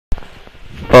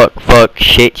fuck,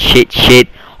 shit,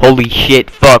 holy shit,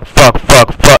 fuck.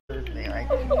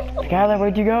 Skylar,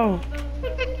 where'd you go?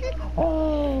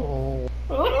 Oh.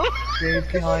 Jay's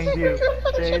behind you.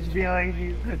 Jay's behind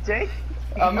you. Jay?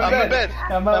 I'm in bed.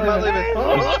 I'm not leaving.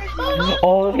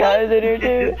 Oh, this guy's in here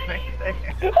too.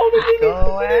 Oh, go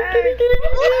away.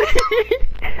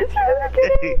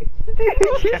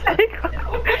 He's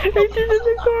in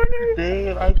the corner.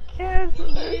 Dude, I can't.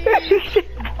 He's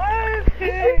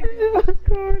in the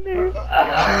corner.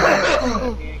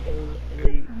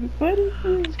 What is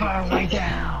this? Skylar, lay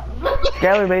down.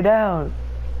 Skylar, lay down.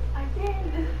 I did.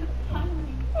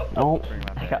 Oh,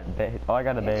 I got a bed. Oh, I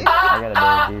got a bed. I got a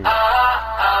bed, dude.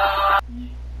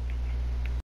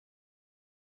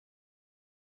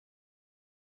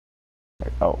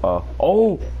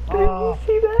 Oh! Did you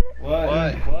see that?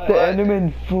 What? The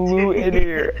Enderman flew in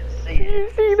here. Did you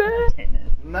see that?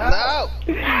 No!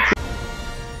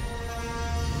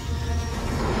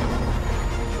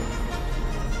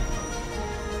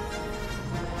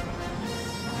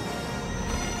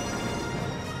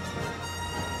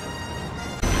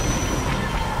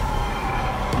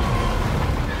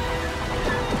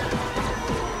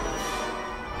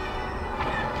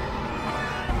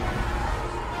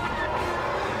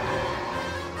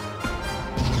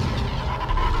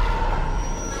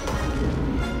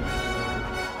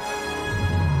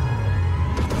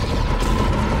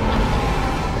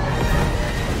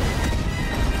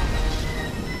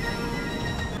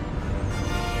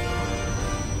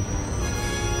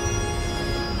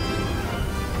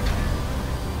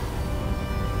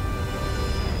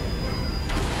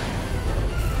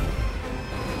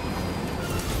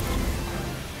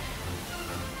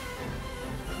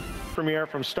 Premiere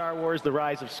from Star Wars The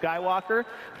Rise of Skywalker.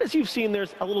 As you've seen,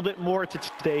 there's a little bit more to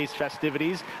today's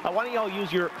festivities. Why don't y'all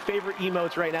use your favorite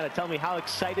emotes right now to tell me how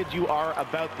excited you are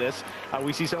about this.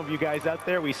 We see some of you guys out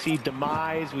there. We see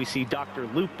Demise, we see Dr.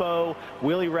 Lupo,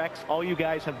 Willie Rex. All you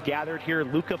guys have gathered here.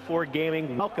 Luca 4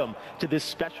 Gaming, welcome to this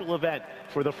special event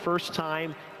for the first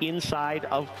time inside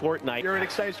of Fortnite. You're an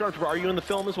excited Stormtrooper. Are you in the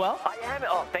film as well? I am.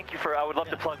 Oh, thank you for. I would love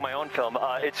to plug my own film.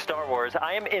 It's Star Wars.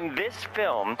 I am in this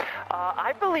film.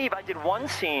 I believe I did one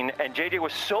scene, and JJ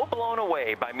was so blown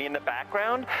away by me in the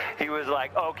background. He was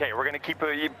like, "Okay, we're gonna keep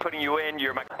putting you in.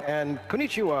 You're my." And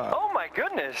konnichiwa. Oh my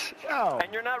goodness. Oh.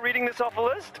 And you're not reading this off a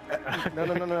list?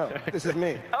 No. This is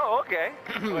me. Oh, okay.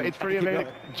 It's pretty amazing.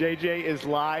 JJ is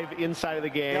live inside of the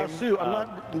game. Now, Sue, I'm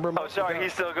not. Oh, sorry.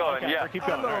 He's still going. Okay, Yeah. keep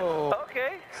going. Hello.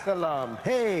 Okay. Salam.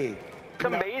 Hey. It's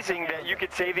amazing that you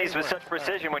could say these with such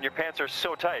precision when your pants are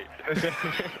so tight.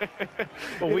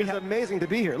 Well, It's amazing to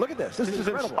be here. Look at this. This is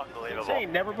incredible. Unbelievable.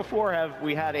 Insane. Never before have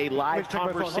we had a live Check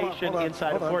my phone. conversation Hold on.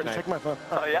 inside of Hold on. Fortnite. Check my phone.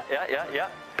 Oh, yeah.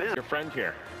 This is, Your friend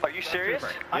here. are you serious?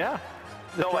 Yeah.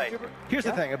 The No way. Stormtrooper? Here's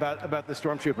the thing about the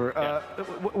Stormtrooper.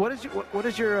 What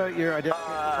is your identity?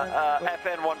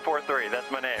 FN143.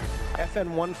 That's my name.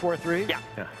 FN143.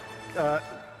 Yeah.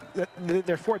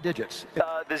 They're 4 digits.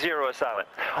 The 0 is silent.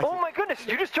 Oh my goodness,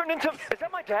 you just turned into, is that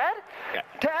my dad? Yeah.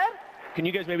 Dad? Can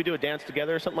you guys maybe do a dance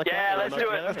together or something like Yeah, that? let's do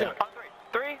it. Let's do it. On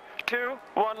 3, 2,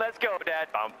 1, let's go, Dad.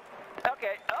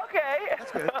 Okay.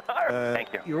 That's good. All right.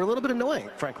 Thank you. You were a little bit annoying,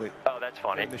 frankly, Oh, that's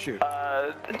funny. in the shoot.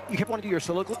 Uh, You kept wanting to do your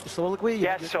soliloquy?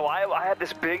 yeah, so I had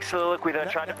this big soliloquy that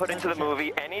I tried to put into the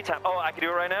movie anytime. Oh, I can do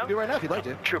it right now? Do it right now if you'd like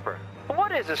to. Trooper.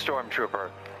 What is a stormtrooper?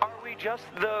 Are we just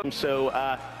the... So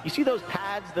you see those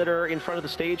pads that are in front of the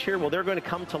stage here? Well, they're going to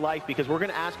come to life because we're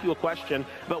going to ask you a question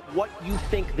about what you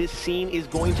think this scene is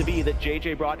going to be that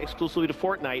JJ brought exclusively to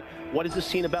Fortnite. What is this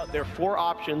scene about? There are 4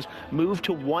 options. Move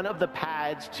to one of the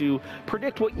pads to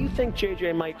predict what you think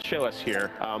JJ might show us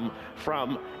here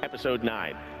from episode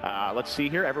 9. Let's see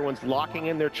here. Everyone's locking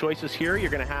in their choices here.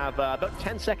 You're going to have about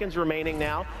 10 seconds remaining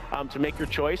now to make your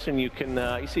choice, and you can,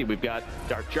 you see, we've got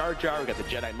Darth Jar Jar, we've got the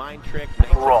Jedi Mind Trick,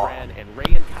 Knights of Ren, and Rey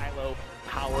and Kylo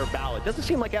Power Ballad. Doesn't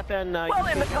seem like FN... well,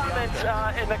 in the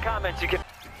comments, you can...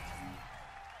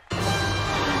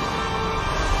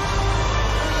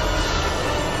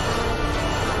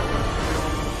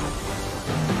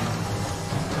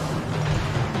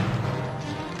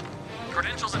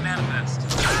 Credentials and manifest.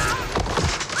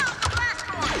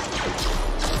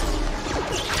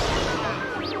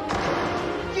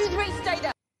 You 3 stay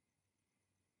there.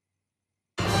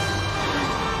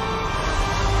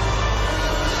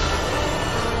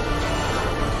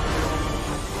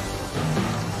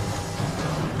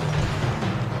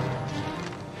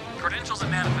 Credentials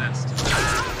and manifest.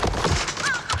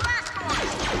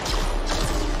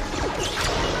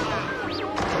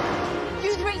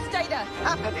 You 3 stay there.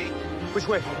 Which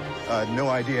way? No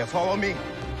idea. Follow me.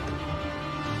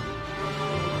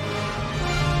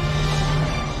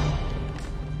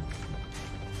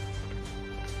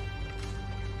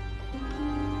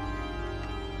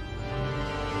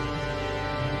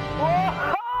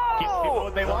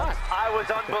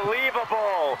 was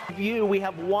unbelievable. We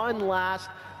have one last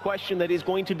question that is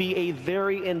going to be a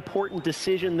very important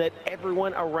decision that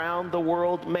everyone around the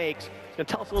world makes. Now,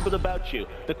 tell us a little bit about you.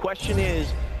 The question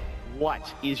is,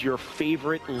 what is your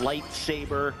favorite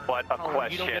lightsaber? What a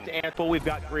question. You don't get to answer. We've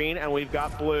got green and we've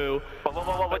got blue.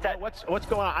 What's that? What's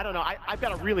going on? I don't know. I've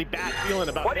got a really bad feeling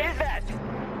about What this. is that?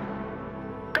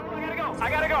 I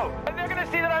gotta go. And they're gonna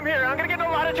see that I'm here. I'm gonna get in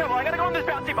a lot of trouble. I gotta go on this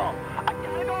bouncy ball. I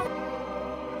gotta go.